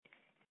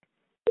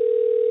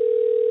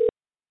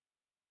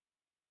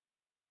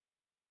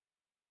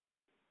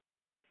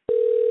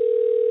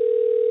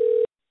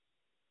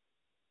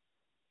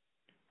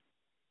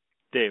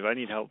Dave, I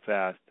need help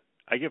fast.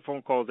 I get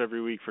phone calls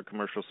every week for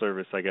commercial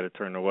service I got to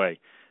turn away.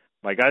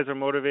 My guys are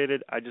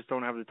motivated. I just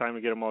don't have the time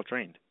to get them all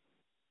trained.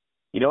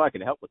 You know I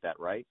can help with that,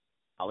 right?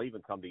 I'll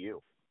even come to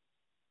you.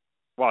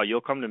 Wow,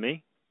 you'll come to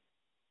me?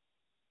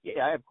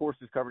 Yeah, I have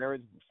courses covering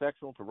everything from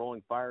sectional to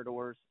rolling fire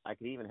doors. I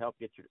can even help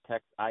get your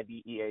techs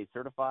IDEA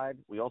certified.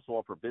 We also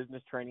offer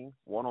business training,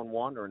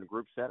 one-on-one or in a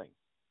group setting.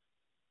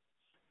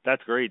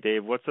 That's great,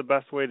 Dave. What's the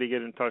best way to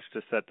get in touch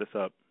to set this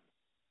up?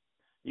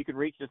 You can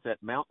reach us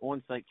at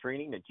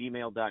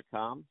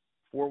mountonSiteTraining@gmail.com,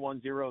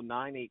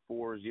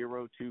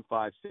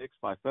 410-984-0256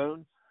 by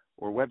phone,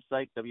 or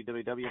website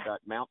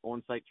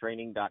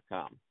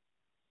www.mountonSiteTraining.com.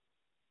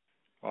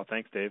 Well,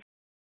 thanks, Dave.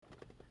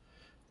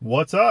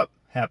 What's up?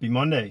 Happy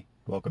Monday.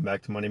 Welcome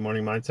back to Monday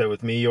Morning Mindset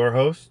with me, your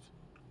host,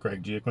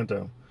 Greg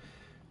Giaquinto.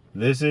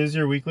 This is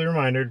your weekly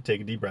reminder to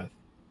take a deep breath.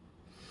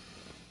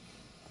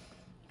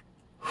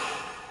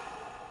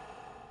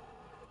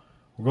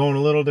 We're going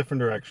a little different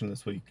direction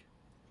this week.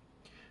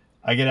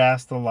 I get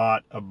asked a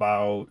lot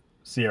about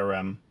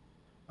CRM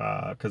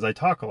because I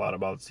talk a lot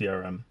about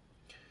CRM.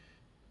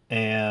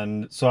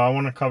 And so I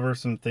want to cover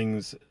some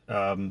things.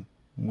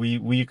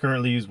 We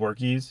currently use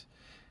Workies,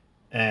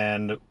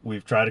 and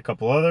we've tried a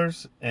couple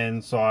others.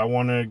 And so I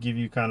want to give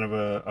you kind of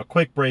a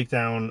quick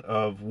breakdown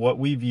of what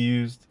we've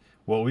used,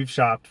 what we've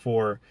shopped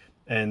for,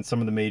 and some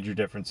of the major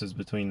differences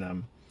between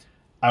them.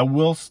 I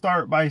will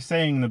start by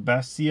saying the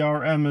best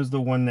CRM is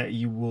the one that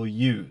you will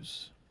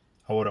use.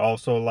 I would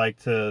also like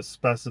to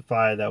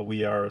specify that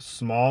we are a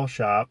small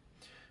shop.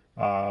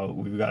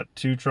 We've got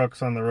 2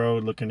 trucks on the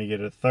road, looking to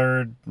get a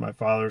third. My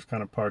father's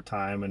kind of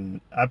part-time,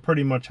 and I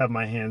pretty much have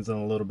my hands on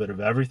a little bit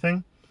of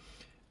everything,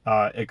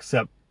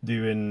 except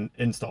doing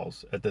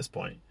installs at this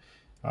point.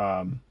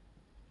 So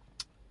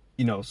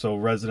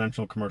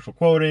residential, commercial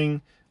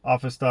quoting,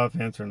 office stuff,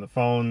 answering the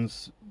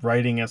phones,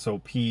 writing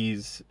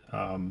SOPs,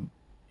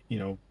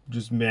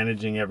 just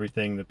managing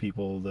everything, the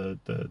people,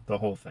 the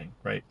whole thing,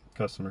 right?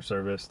 Customer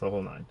service, the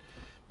whole nine.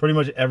 Pretty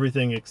much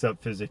everything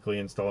except physically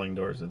installing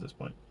doors at this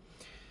point.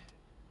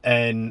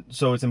 And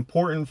so it's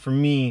important for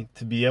me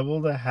to be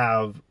able to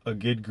have a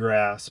good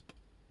grasp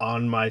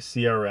on my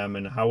CRM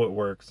and how it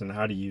works and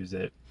how to use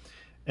it,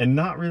 and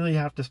not really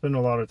have to spend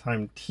a lot of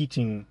time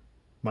teaching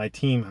my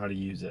team how to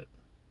use it,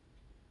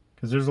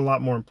 because there's a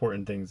lot more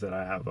important things that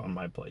I have on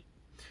my plate.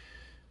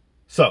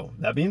 So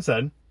that being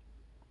said,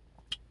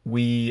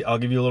 I'll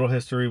give you a little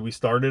history. We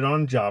started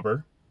on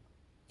Jobber.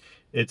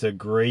 It's a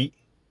great,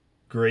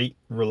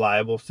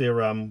 reliable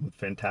CRM with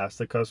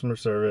fantastic customer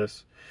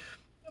service.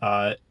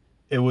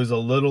 It was a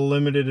little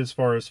limited as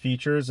far as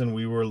features, and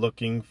we were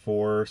looking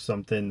for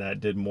something that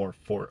did more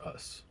for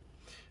us.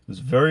 It was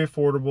very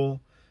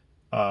affordable.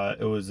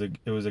 It was a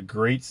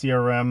great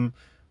CRM.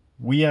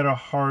 We had a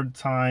hard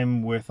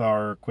time with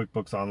our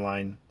QuickBooks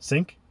Online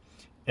sync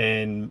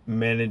and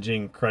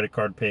managing credit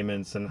card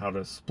payments and how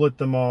to split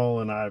them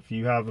all. And if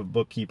you have a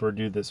bookkeeper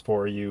do this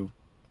for you,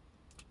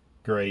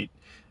 great.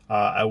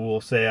 I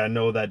will say I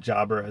know that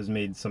Jobber has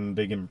made some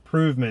big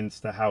improvements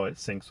to how it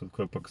syncs with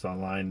QuickBooks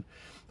Online.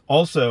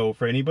 Also,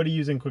 for anybody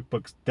using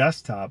QuickBooks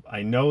Desktop,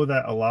 I know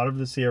that a lot of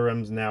the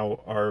CRMs now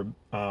are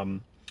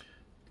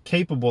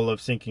capable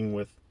of syncing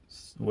with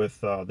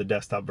the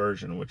desktop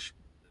version, which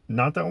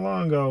not that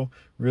long ago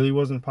really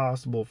wasn't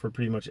possible for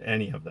pretty much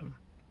any of them.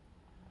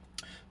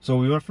 So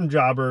we went from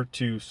Jobber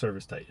to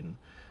ServiceTitan.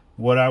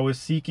 What I was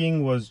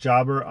seeking was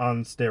Jobber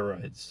on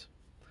steroids.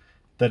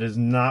 That is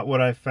not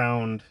what I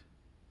found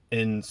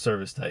in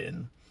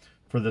ServiceTitan.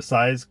 For the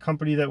size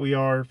company that we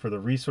are, for the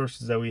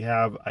resources that we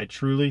have, I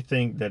truly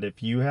think that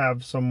if you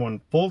have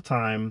someone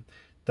full-time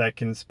that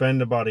can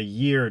spend about a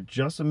year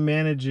just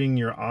managing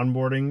your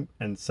onboarding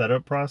and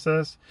setup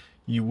process,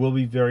 you will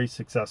be very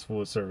successful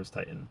with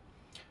ServiceTitan.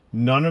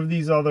 None of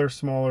these other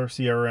smaller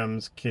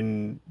CRMs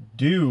can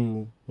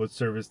do what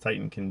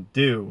ServiceTitan can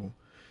do.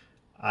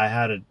 I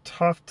had a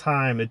tough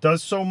time. It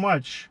does so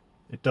much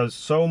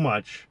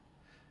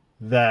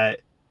that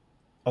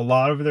a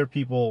lot of their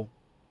people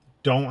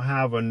don't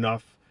have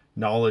enough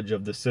knowledge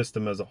of the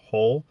system as a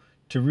whole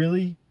to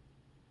really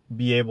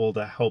be able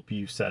to help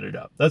you set it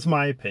up. That's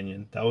my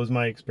opinion. That was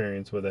my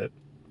experience with it.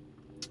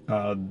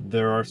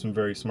 There are some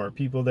very smart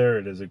people there.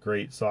 It is a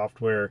great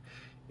software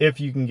if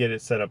you can get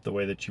it set up the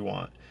way that you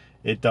want.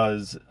 It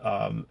does.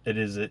 It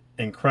is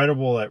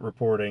incredible at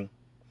reporting.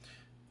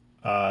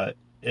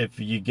 If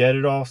you get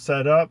it all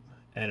set up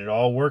and it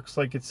all works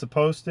like it's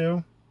supposed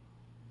to,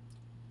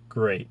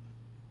 great.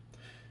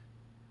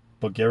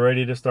 But get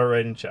ready to start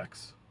writing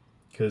checks,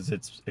 because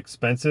it's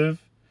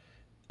expensive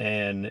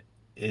and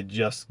it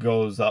just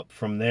goes up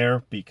from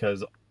there,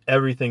 because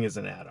everything is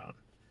an add-on.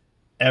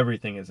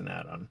 Everything is an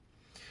add-on.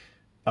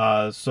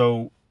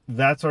 So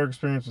that's our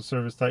experience with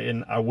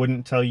ServiceTitan. I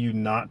wouldn't tell you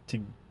not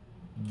to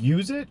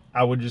use it.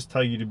 I would just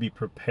tell you to be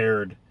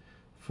prepared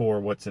for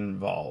what's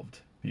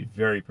involved. Be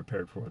very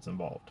prepared for what's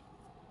involved.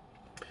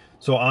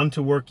 So on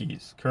to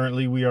Workies.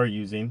 Currently we are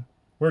using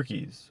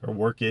Workies, or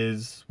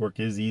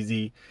Workiz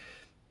Easy.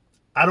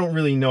 I don't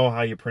really know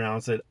how you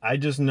pronounce it. I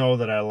just know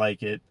that I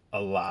like it a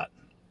lot.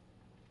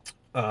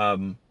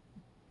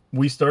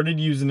 We started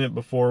using it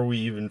before we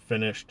even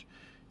finished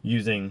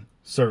using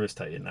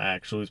ServiceTitan. I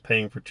actually was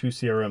paying for 2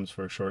 CRMs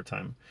for a short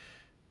time.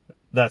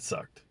 That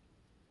sucked.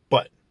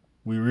 But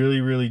we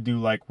really, really do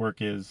like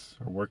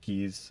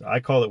Workies. I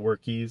call it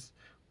Workies.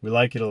 We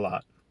like it a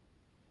lot.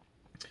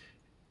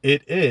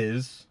 It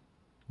is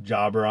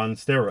Jobber on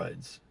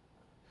steroids.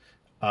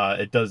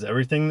 It does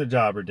everything that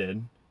Jobber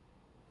did,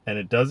 and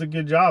it does a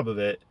good job of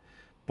it,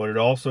 but it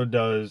also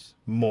does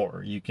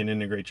more. You can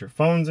integrate your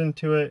phones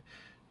into it.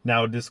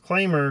 Now,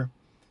 disclaimer,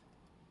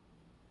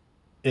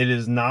 it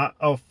is not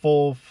a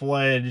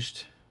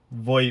full-fledged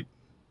VoIP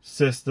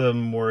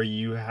system where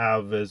you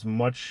have as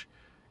much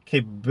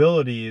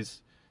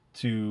capabilities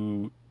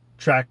to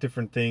track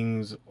different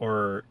things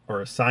or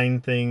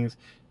assign things.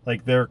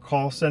 Like their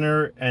call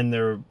center and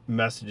their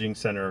messaging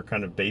center are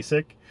kind of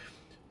basic.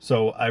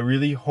 So I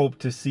really hope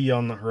to see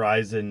on the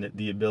horizon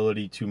the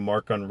ability to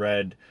mark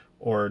unread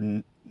or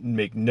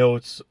make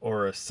notes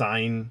or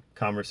assign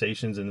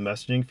conversations in the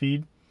messaging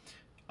feed.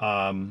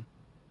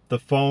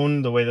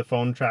 The way the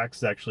phone tracks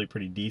is actually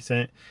pretty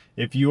decent.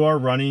 If you are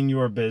running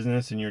your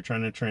business and you're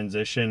trying to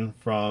transition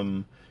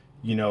from,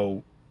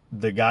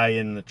 the guy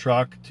in the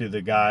truck to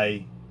the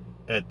guy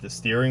at the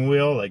steering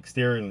wheel, like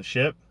steering the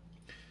ship,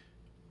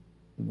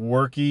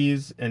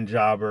 Workies and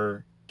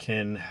Jobber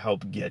can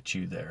help get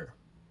you there.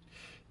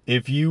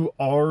 If you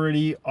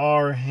already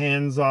are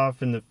hands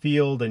off in the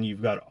field and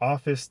you've got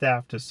office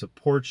staff to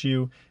support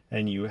you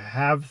and you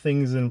have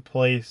things in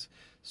place,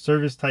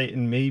 ServiceTitan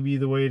may be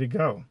the way to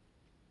go.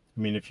 I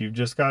mean, if you've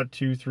just got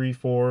 2, 3,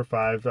 4,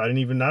 5, I don't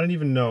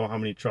even know how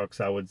many trucks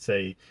I would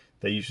say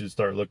that you should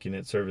start looking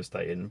at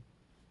ServiceTitan.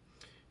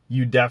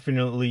 You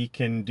definitely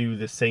can do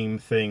the same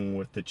thing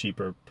with the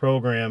cheaper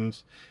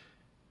programs.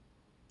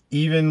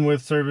 Even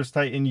with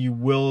ServiceTitan, you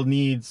will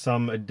need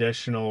some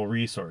additional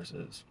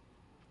resources.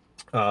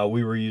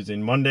 We were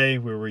using Monday,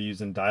 we were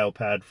using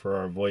Dialpad for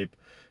our VoIP,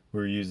 we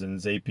were using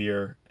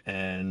Zapier,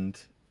 and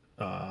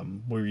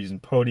we were using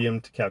Podium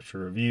to capture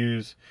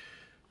reviews.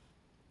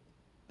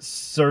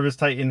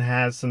 ServiceTitan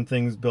has some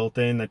things built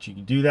in that you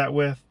can do that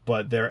with,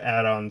 but their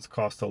add-ons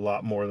cost a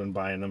lot more than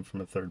buying them from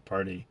a third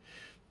party.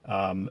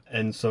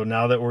 And so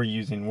now that we're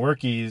using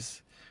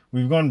Workies,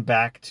 we've gone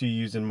back to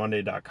using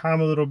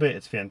Monday.com a little bit.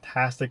 It's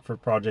fantastic for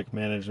project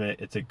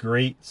management. It's a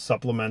great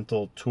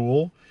supplemental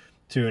tool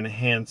to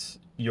enhance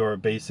your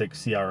basic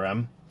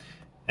CRM,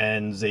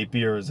 and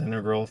Zapier is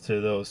integral to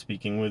those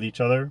speaking with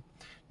each other.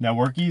 Now,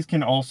 Workies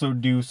can also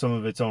do some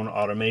of its own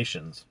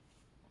automations.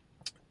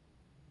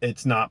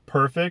 It's not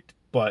perfect,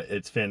 but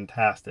it's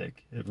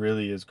fantastic. It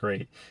really is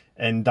great.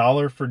 And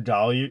dollar for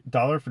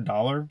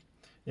dollar,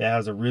 it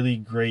has a really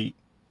great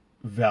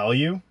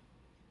value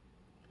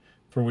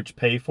for which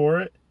pay for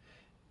it.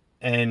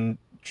 And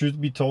truth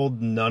be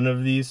told, none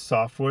of these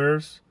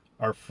softwares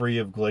are free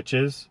of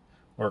glitches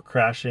or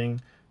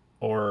crashing,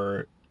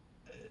 or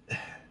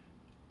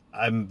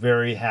I'm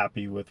very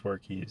happy with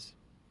Workies.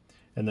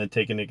 And then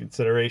take into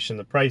consideration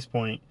the price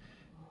point,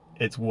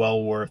 it's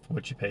well worth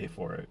what you pay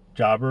for it.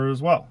 Jobber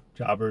as well.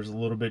 Jobber is a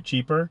little bit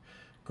cheaper.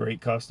 Great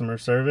customer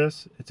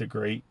service. It's a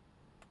great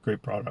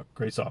product,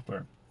 great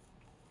software.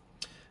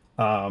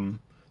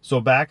 So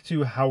back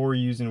to how we're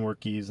using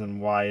Workies and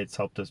why it's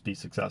helped us be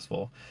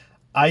successful.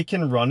 I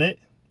can run it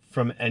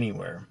from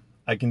anywhere.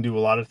 I can do a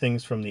lot of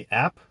things from the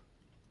app.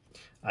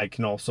 I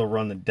can also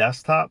run the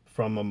desktop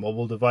from a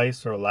mobile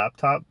device or a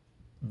laptop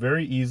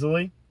very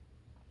easily.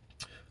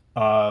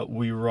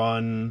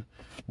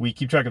 We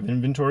keep track of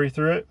inventory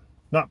through it,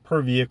 not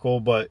per vehicle,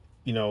 but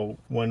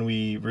when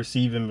we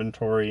receive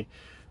inventory,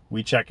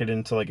 we check it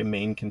into like a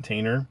main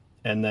container,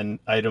 and then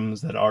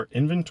items that are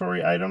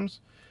inventory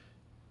items,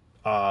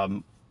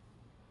 the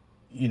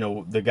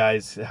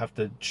guys have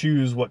to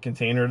choose what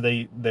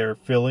container they're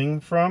filling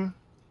from.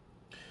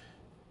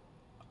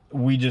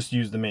 We just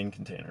use the main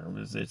container.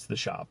 It's the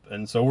shop.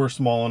 And so we're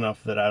small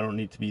enough that I don't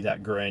need to be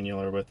that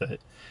granular with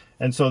it.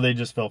 And so they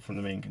just fill from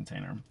the main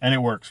container. And it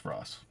works for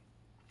us.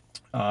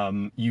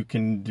 You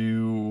can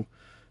do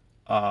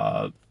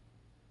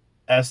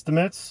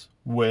estimates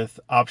with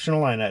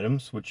optional line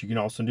items, which you can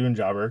also do in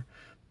Jobber.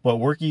 But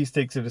Workies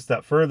takes it a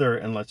step further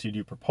and lets you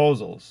do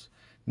proposals.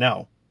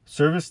 Now,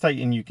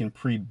 ServiceTitan, you can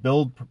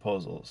pre-build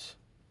proposals.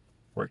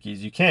 Workies,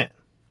 you can't.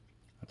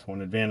 That's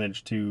one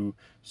advantage to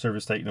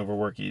ServiceTitan over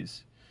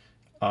Workies.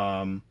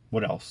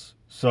 What else?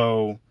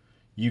 So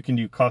you can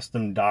do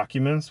custom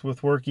documents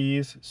with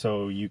Workies.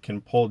 So you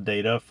can pull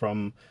data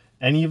from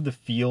any of the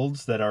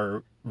fields that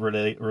are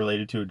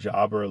related to a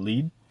job or a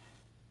lead,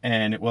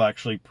 and it will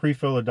actually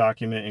pre-fill a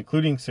document,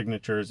 including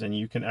signatures, and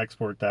you can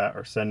export that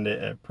or send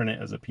it, print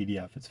it as a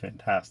PDF. It's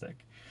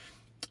fantastic.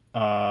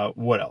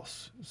 What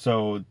else?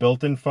 So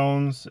built-in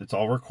phones, it's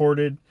all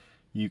recorded.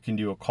 You can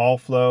do a call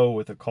flow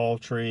with a call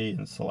tree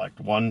and select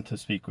 1 to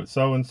speak with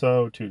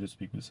so-and-so, 2 to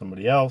speak with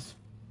somebody else.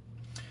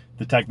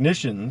 The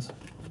technicians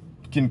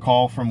can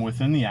call from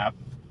within the app,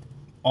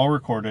 all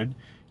recorded.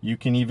 You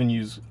can even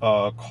use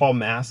a call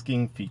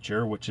masking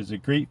feature, which is a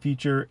great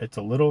feature. It's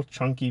a little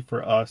chunky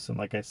for us, and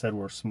like I said,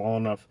 we're small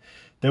enough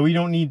that we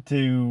don't need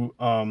to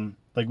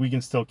Like, we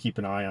can still keep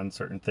an eye on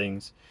certain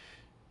things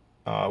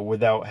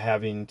without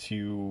having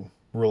to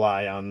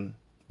rely on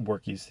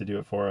Workies to do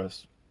it for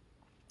us.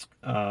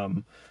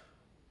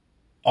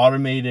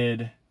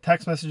 Automated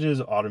text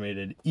messages,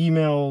 automated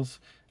emails.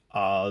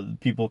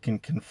 People can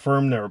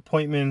confirm their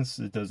appointments.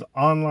 It does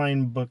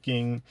online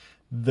booking.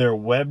 Their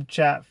web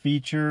chat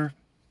feature,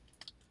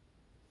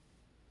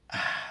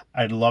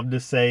 I'd love to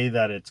say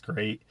that it's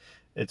great.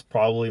 It's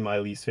probably my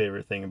least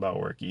favorite thing about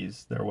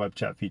Workies. Their web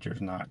chat feature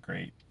is not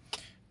great.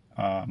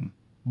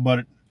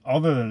 But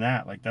other than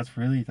that, like, that's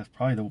probably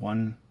the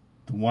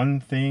one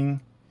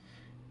thing.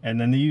 And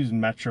then they use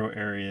metro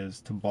areas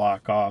to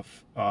block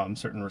off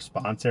certain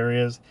response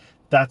areas.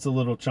 That's a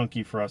little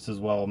chunky for us as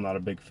well. I'm not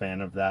a big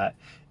fan of that.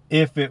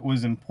 If it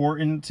was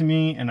important to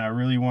me and I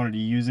really wanted to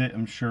use it,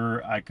 I'm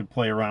sure I could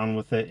play around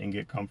with it and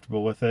get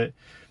comfortable with it.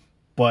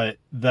 But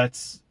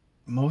that's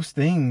most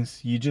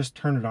things, you just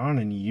turn it on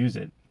and you use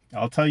it.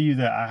 I'll tell you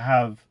that I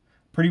have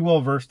pretty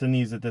well versed in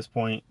these at this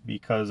point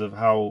because of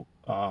how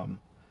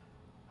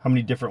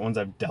many different ones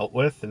I've dealt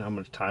with and how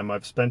much time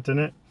I've spent in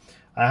it.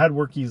 I had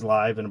Workies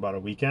live in about a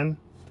weekend,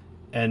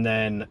 and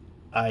then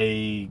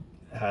I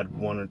had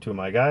one or two of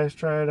my guys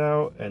try it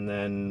out, and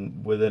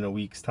then within a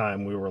week's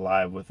time we were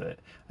live with it.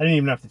 I didn't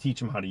even have to teach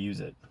them how to use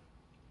it.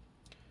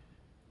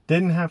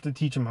 Didn't have to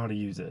teach them how to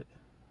use it.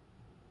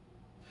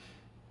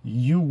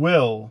 You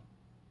will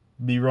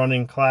be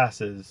running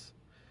classes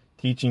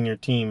teaching your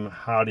team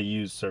how to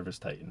use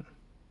ServiceTitan.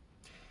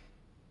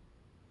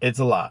 It's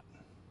a lot.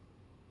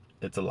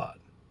 It's a lot.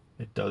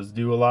 It does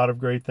do a lot of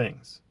great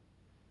things.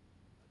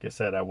 Like I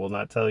said, I will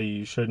not tell you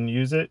you shouldn't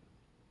use it.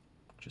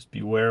 Just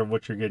beware of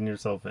what you're getting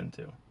yourself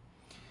into.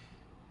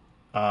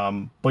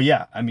 But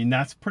yeah, I mean,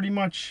 that's pretty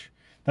much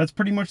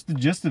the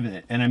gist of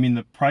it. And I mean,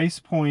 the price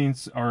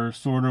points are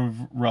sort of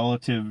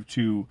relative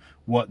to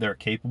what they're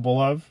capable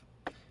of.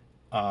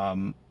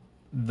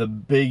 The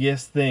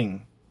biggest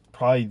thing,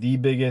 probably the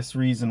biggest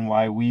reason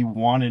why we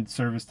wanted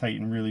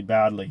ServiceTitan really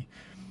badly,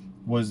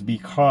 was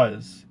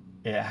because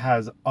it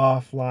has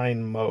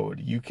offline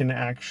mode. You can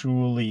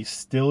actually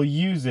still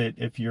use it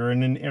if you're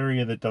in an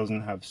area that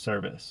doesn't have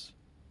service.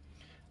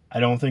 I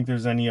don't think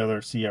there's any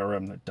other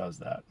CRM that does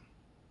that.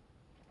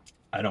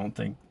 I don't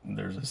think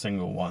there's a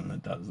single one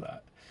that does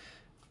that.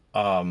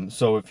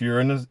 So if you're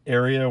in an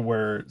area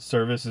where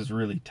service is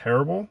really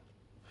terrible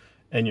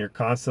and you're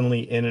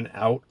constantly in and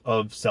out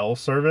of cell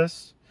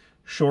service,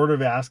 short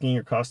of asking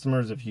your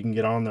customers if you can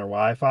get on their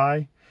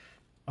Wi-Fi,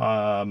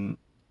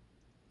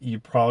 you're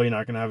probably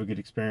not going to have a good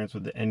experience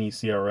with any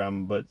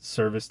CRM, but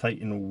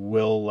ServiceTitan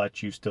will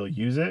let you still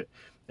use it.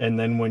 And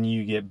then when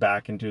you get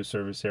back into a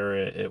service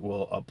area, it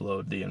will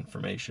upload the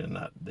information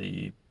that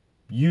the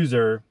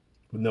user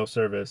with no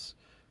service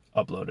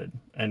uploaded,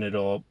 and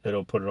it'll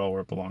put it all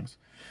where it belongs.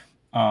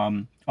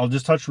 I'll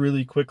just touch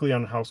really quickly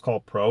on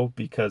Housecall Pro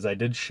because I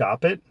did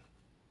shop it.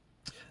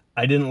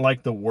 I didn't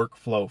like the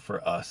workflow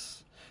for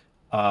us.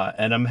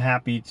 And I'm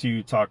happy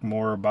to talk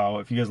more about,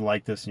 if you guys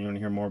like this and you want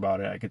to hear more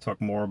about it, I could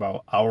talk more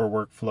about our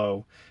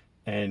workflow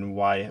and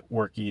why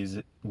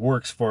Workies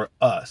works for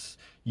us.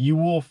 You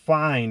will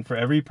find, for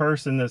every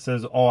person that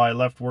says, oh, I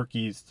left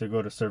Workies to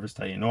go to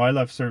ServiceTitan, oh, I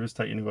left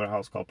ServiceTitan to go to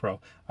Housecall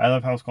Pro, I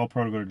left Housecall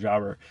Pro to go to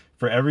Jobber,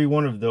 for every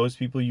one of those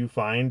people you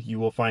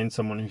will find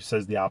someone who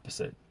says the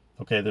opposite.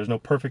 Okay, there's no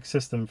perfect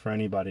system for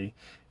anybody.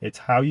 It's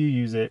how you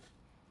use it,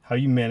 how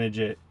you manage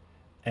it,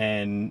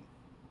 and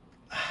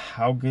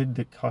how good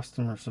the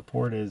customer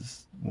support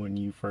is when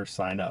you first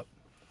sign up.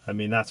 I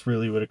mean, that's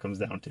really what it comes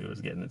down to,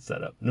 is getting it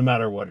set up, no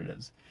matter what it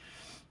is.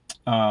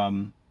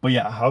 But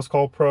yeah,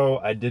 Housecall Pro,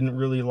 I didn't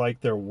really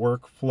like their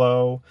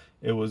workflow.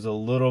 It was a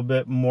little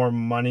bit more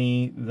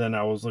money than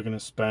I was looking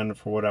to spend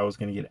for what I was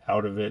going to get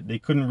out of it. They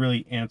couldn't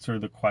really answer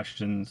the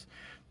questions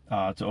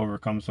to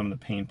overcome some of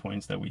the pain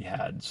points that we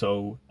had.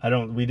 So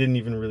we didn't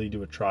even really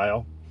do a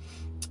trial.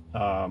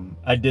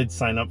 I did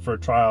sign up for a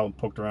trial and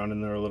poked around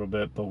in there a little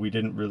bit, but we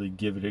didn't really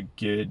give it a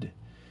good,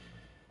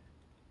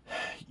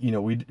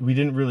 we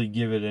didn't really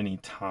give it any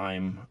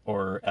time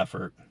or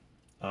effort,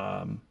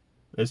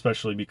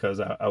 especially because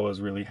I was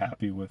really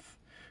happy with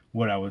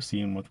what I was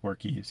seeing with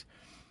Workies.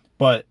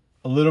 But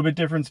a little bit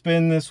different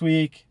spin this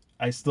week.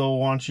 I still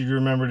want you to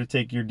remember to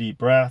take your deep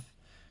breath.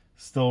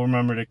 Still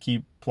remember to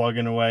keep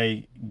plugging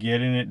away,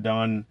 getting it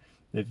done.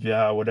 If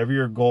whatever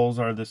your goals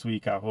are this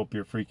week, I hope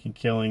you're freaking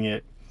killing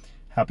it.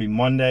 Happy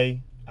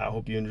Monday. I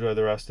hope you enjoy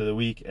the rest of the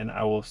week, and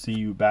I will see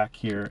you back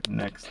here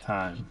next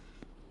time.